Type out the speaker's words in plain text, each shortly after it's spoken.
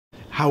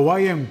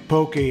Hawaiian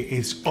poke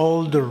is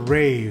all the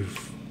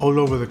rave all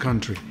over the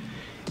country.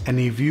 And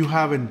if you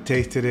haven't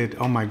tasted it,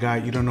 oh my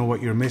God, you don't know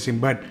what you're missing.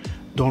 But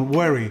don't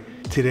worry,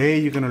 today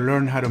you're gonna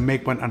learn how to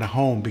make one at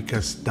home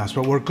because that's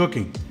what we're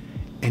cooking.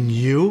 And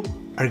you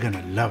are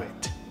gonna love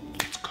it.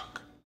 Let's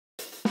cook.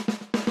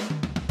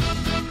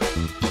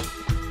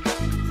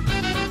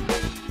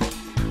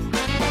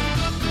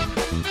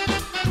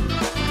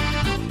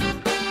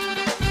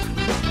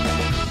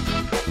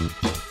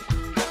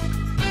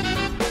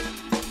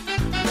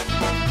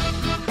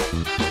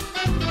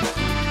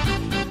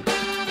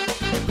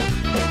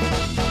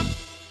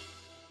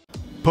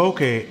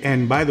 Poke,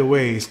 and by the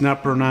way, it's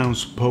not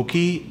pronounced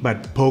pokey,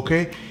 but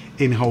poke.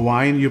 In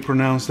Hawaiian, you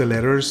pronounce the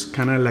letters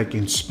kind of like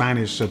in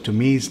Spanish, so to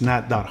me, it's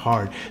not that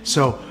hard.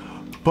 So,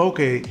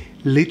 poke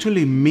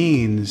literally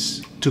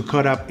means to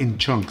cut up in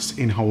chunks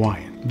in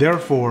Hawaiian.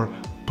 Therefore,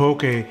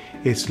 poke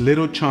is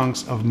little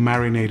chunks of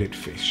marinated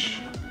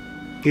fish.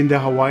 In the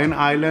Hawaiian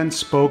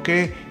Islands, poke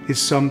is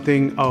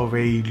something of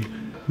a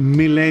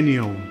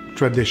millennial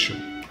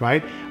tradition,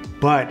 right?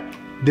 But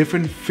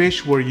different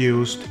fish were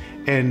used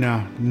and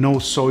no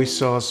soy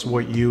sauce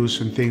were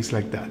used and things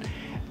like that.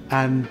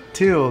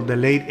 Until the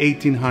late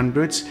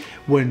 1800s,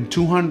 when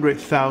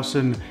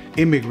 200,000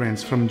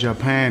 immigrants from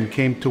Japan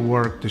came to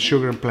work the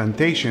sugar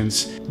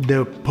plantations,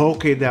 the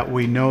poke that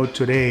we know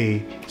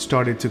today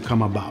started to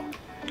come about.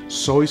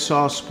 Soy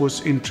sauce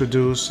was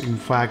introduced, in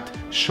fact,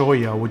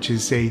 soya, which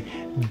is a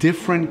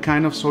different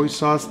kind of soy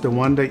sauce, the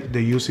one that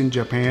they use in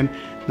Japan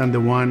than the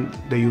one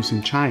they use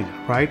in China,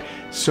 right?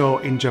 So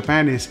in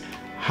Japan is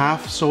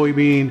half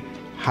soybean,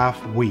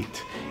 half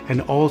wheat. And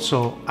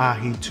also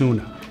ahi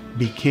tuna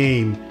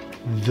became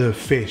the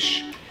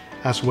fish,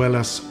 as well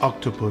as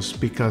octopus,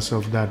 because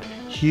of that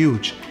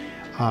huge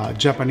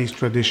Japanese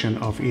tradition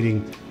of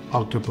eating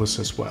octopus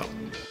as well.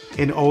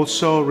 And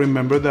also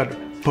remember that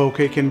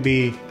poke can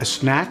be a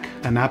snack,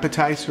 an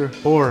appetizer,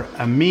 or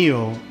a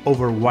meal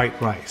over white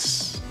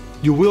rice.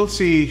 You will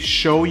see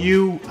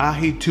shoyu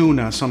ahi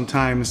tuna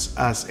sometimes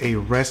as a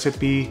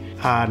recipe,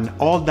 and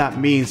all that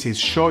means is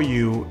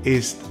shoyu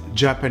is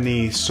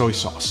Japanese soy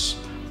sauce,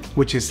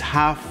 which is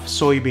half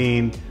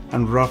soybean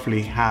and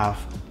roughly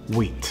half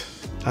wheat,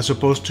 as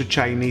opposed to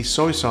Chinese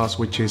soy sauce,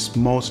 which is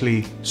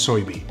mostly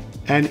soybean.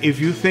 And if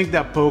you think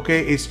that poke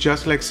is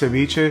just like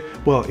ceviche,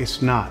 well,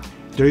 it's not.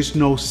 There is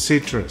no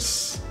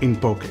citrus in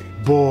poke.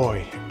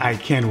 Boy, I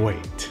can't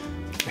wait.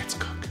 Let's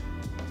cook.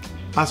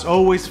 As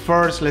always,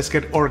 first, let's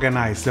get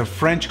organized. The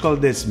French call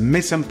this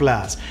mise en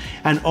place.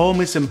 And all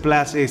mise en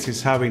place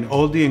is having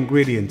all the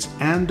ingredients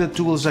and the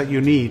tools that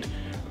you need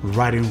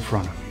right in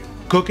front of you.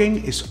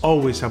 Cooking is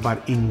always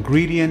about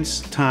ingredients,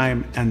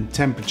 time, and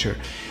temperature.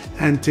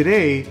 And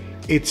today,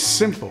 it's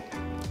simple.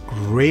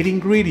 Great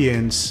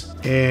ingredients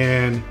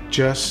and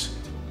just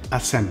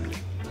assembly.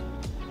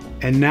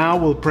 And now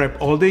we'll prep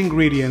all the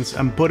ingredients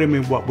and put them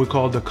in what we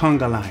call the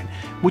conga line,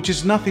 which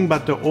is nothing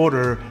but the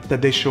order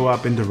that they show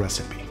up in the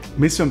recipe.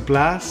 Mise en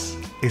place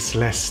is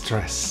less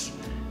stress.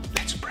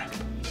 Let's prep.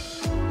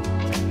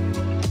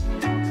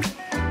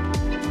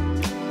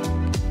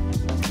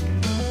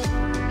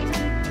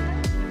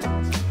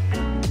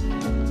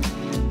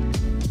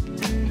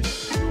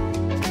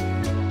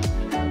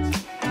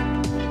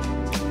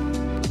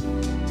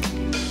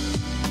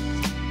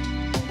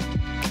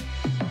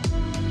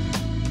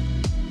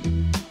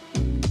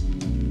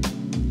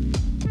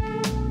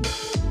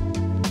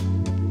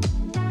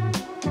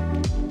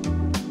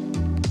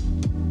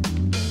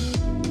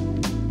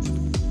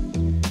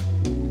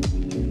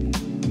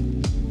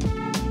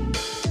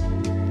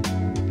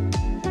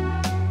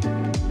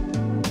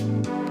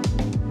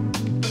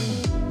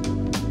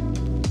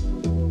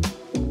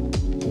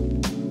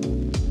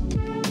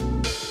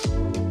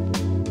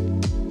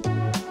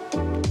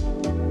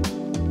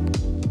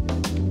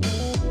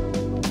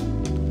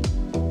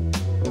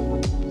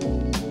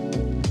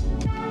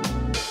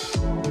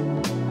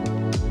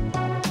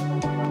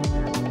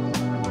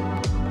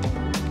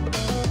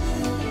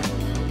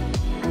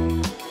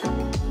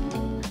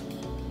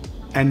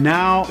 And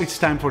now it's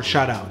time for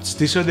shoutouts.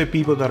 These are the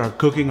people that are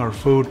cooking our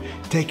food,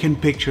 taking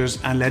pictures,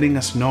 and letting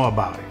us know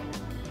about it.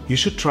 You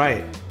should try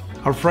it.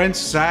 Our friends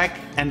Zach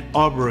and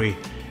Aubrey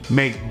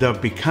made the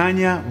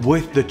picanha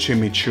with the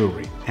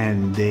chimichurri,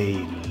 and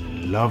they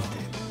loved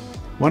it.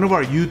 One of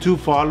our YouTube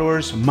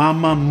followers,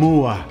 Mama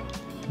Mua,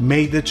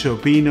 made the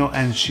chopino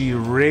and she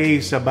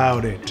raves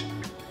about it.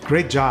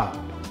 Great job.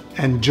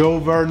 And Joe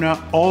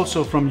Verna,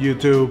 also from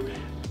YouTube,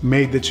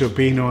 made the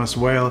chopino as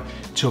well.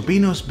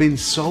 Chopino's been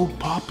so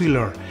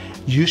popular.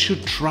 You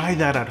should try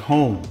that at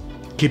home.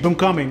 Keep them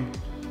coming.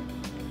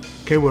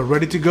 Okay, we're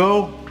ready to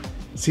go.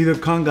 See the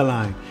conga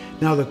line.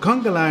 Now the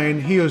conga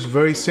line here is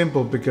very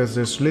simple because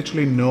there's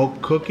literally no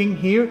cooking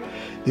here.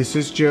 This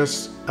is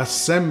just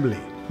assembly.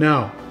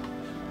 Now,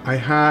 I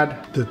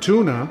had the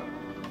tuna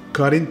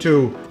cut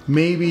into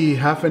maybe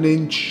 1/2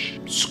 inch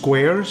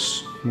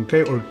squares,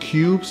 okay, or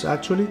cubes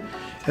actually,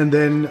 and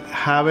then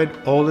have it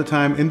all the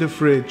time in the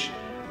fridge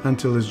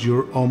until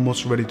you're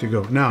almost ready to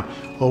go. Now,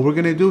 all we're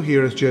gonna do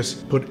here is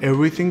just put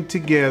everything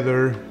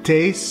together,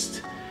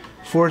 taste,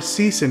 for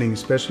seasoning,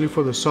 especially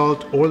for the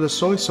salt or the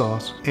soy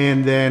sauce.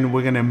 And then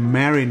we're gonna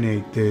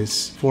marinate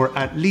this for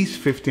at least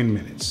 15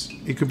 minutes.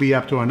 It could be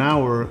up to an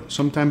hour,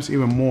 sometimes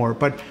even more,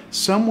 but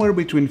somewhere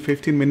between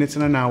 15 minutes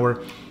and an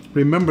hour.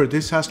 Remember,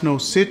 this has no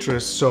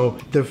citrus, so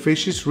the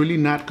fish is really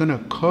not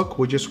gonna cook.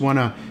 We just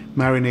wanna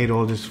marinate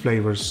all these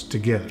flavors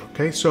together,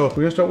 okay? So we're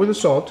gonna start with the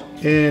salt,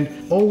 and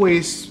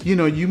always, you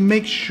know, you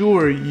make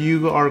sure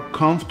you are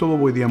comfortable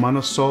with the amount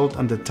of salt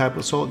and the type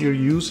of salt you're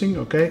using,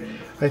 okay?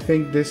 I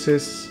think this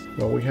is,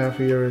 what we have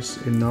here is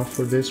enough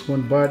for this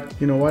one, but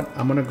you know what?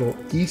 I'm gonna go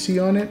easy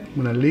on it.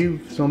 I'm gonna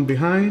leave some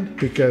behind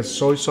because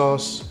soy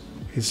sauce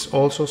is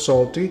also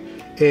salty,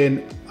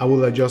 and I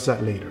will adjust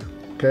that later.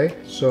 Okay,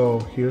 so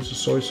here's the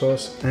soy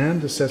sauce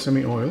and the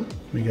sesame oil.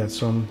 We got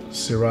some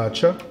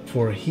sriracha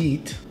for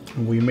heat,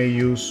 and we may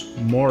use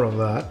more of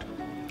that.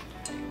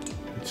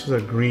 This is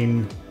a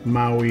green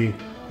Maui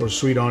or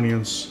sweet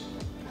onions,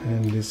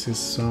 and this is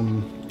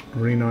some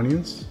green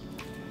onions.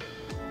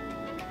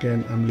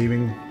 Again, I'm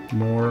leaving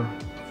more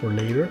for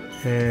later.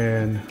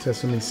 And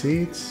sesame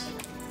seeds.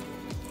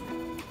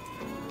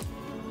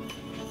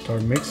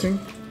 Start mixing.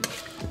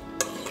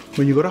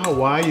 When you go to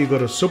Hawaii, you go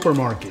to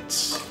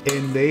supermarkets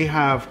and they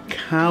have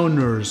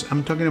counters.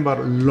 I'm talking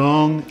about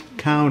long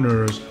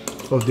counters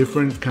of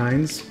different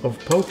kinds of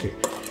poke.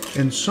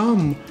 And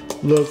some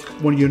look,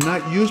 when you're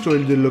not used to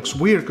it, it looks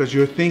weird because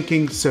you're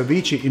thinking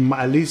ceviche.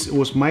 At least it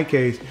was my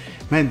case.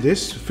 Man,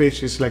 this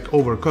fish is like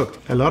overcooked.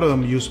 A lot of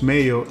them use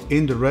mayo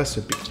in the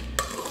recipe.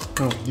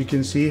 Now, you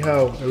can see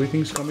how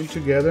everything's coming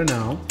together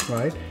now,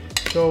 right?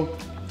 So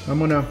I'm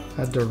gonna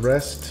add the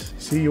rest.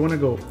 See, you wanna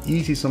go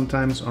easy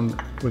sometimes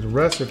with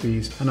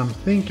recipes, and I'm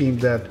thinking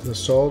that the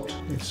salt,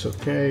 it's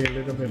okay, a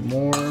little bit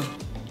more.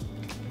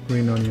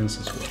 Green onions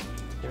as well.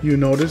 You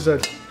notice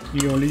that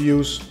you only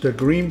use the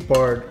green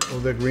part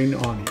of the green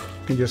onion.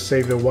 You can just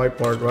save the white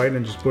part, right?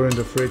 And just put it in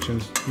the fridge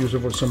and use it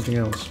for something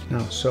else.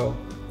 Now, so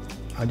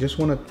I just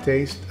wanna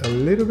taste a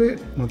little bit.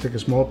 I'm gonna take a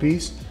small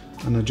piece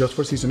and adjust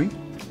for seasoning.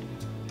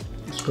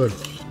 It's good.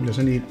 It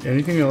doesn't need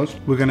anything else.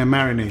 We're gonna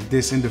marinate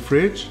this in the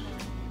fridge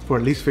for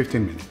at least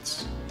 15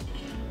 minutes.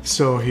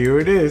 So here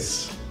it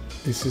is.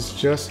 This is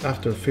just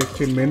after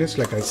 15 minutes,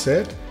 like I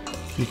said.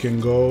 You can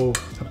go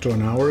up to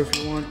an hour if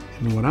you want.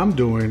 And what I'm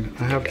doing,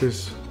 I have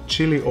this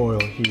chili oil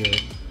here.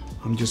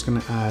 I'm just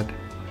gonna add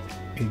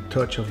a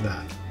touch of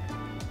that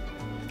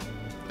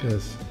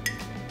because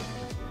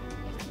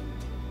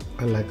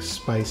I like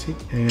spicy,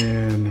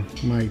 and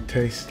my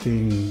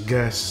tasting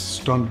guest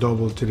stunt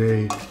double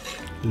today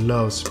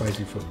loves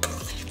spicy food.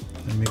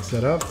 I mix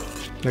that up.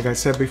 Like I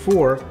said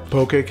before,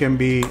 poke can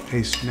be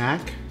a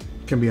snack,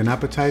 can be an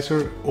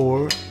appetizer,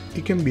 or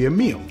it can be a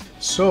meal.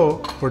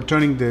 So we're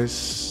turning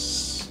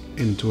this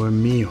into a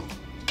meal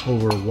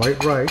over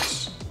white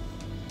rice.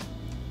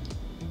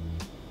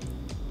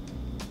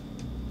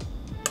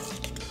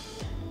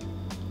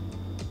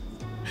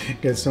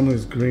 Get some of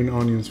these green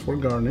onions for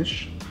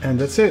garnish, and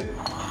that's it.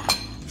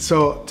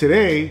 So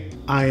today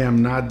I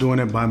am not doing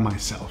it by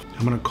myself.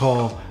 I'm gonna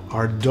call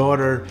our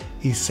daughter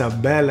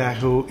Isabella,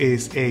 who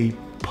is a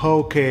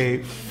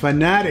poke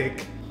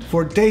fanatic,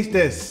 for taste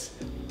this.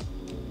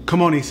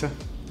 Come on, Isa.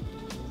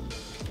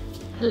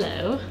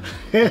 Hello.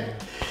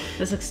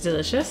 This looks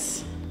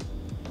delicious.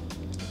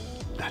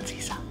 That's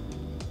Isa.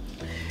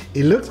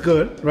 It looks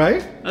good,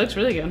 right? It looks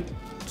really good.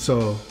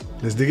 So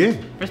let's dig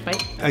in. First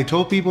bite. I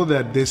told people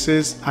that this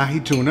is ahi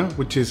tuna,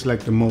 which is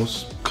like the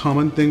most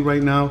common thing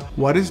right now.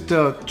 What is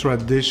the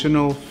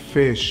traditional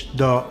fish,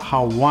 the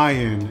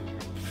Hawaiian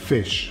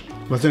fish?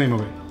 What's the name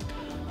of it?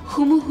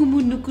 Humu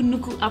humu nuku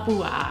nuku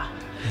apua.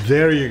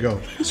 There you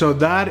go. So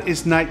that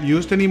is not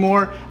used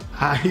anymore.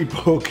 Ahi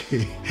poke,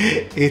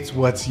 it's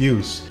what's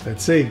used.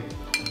 Let's see.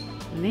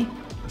 Ready?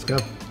 Let's go.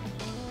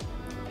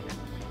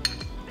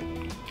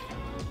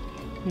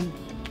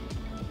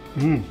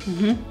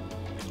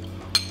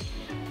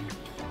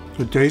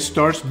 The taste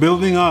starts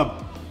building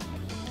up,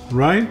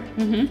 right?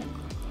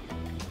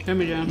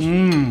 Yummy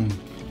jams.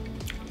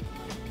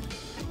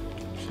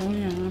 So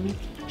yummy.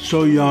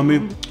 So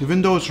yummy.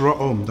 Even though it's raw,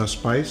 oh, the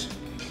spice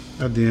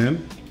at the end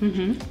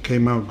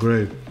came out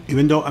great.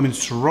 Even though, I mean,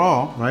 it's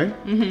raw, right?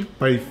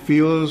 But it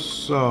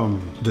feels,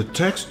 the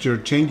texture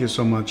changes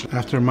so much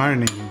after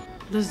marinating.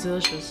 This is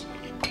delicious.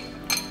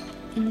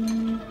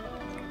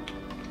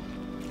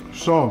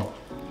 So,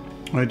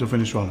 I need to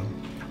finish swallowing.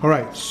 All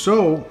right,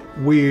 so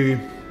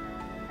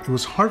it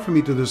was hard for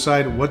me to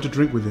decide what to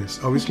drink with this.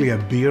 Obviously a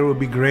beer would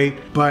be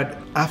great, but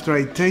after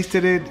I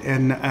tasted it,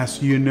 and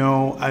as you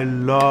know, I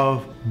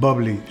love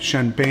bubbly,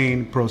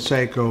 champagne,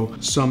 prosecco,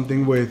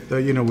 something with,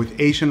 with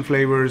Asian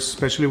flavors,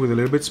 especially with a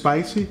little bit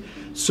spicy.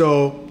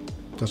 So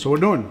that's what we're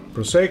doing,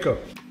 prosecco.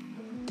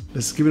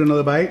 Let's give it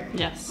another bite.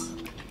 Yes.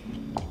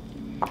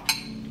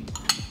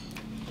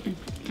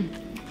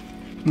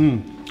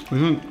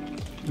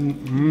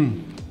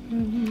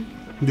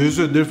 This is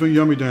a different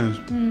yummy dance.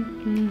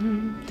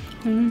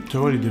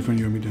 Totally different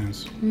yummy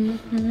dance.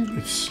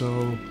 It's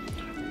so,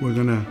 we're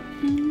gonna,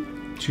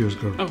 cheers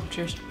girl. Oh,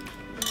 cheers.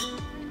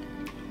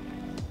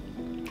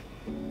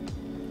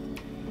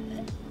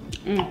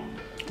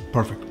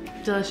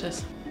 Perfect.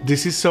 Delicious.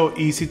 This is so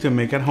easy to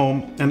make at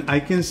home, and I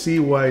can see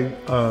why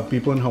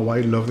people in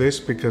Hawaii love this,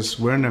 because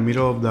we're in the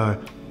middle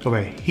of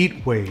a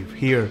heat wave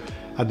here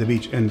at the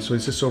beach, and so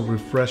it's just so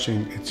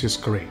refreshing. It's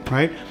just great,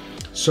 right?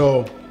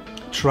 So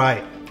try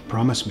it.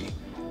 Promise me,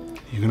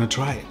 you're gonna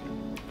try it.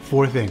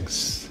 4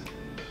 things: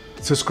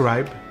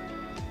 subscribe,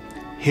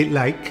 hit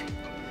like,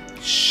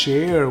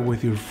 share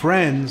with your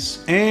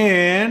friends,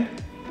 and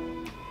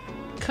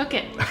Cook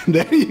it.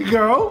 there you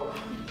go.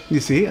 You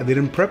see, I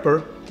didn't prep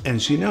her,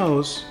 and she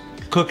knows.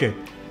 Cook it.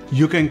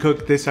 You can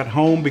cook this at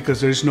home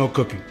because there's no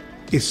cooking.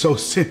 It's so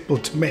simple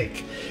to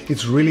make.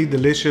 It's really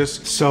delicious.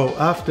 So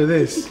after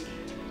this,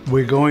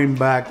 we're going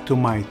back to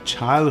my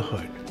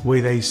childhood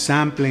with a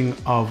sampling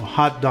of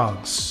hot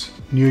dogs,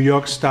 New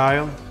York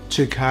style,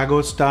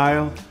 Chicago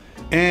style,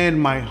 and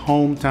my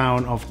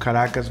hometown of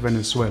Caracas,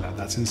 Venezuela.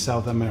 That's in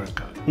South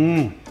America.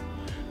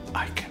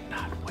 I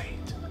cannot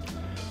wait.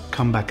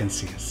 Come back and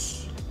see us.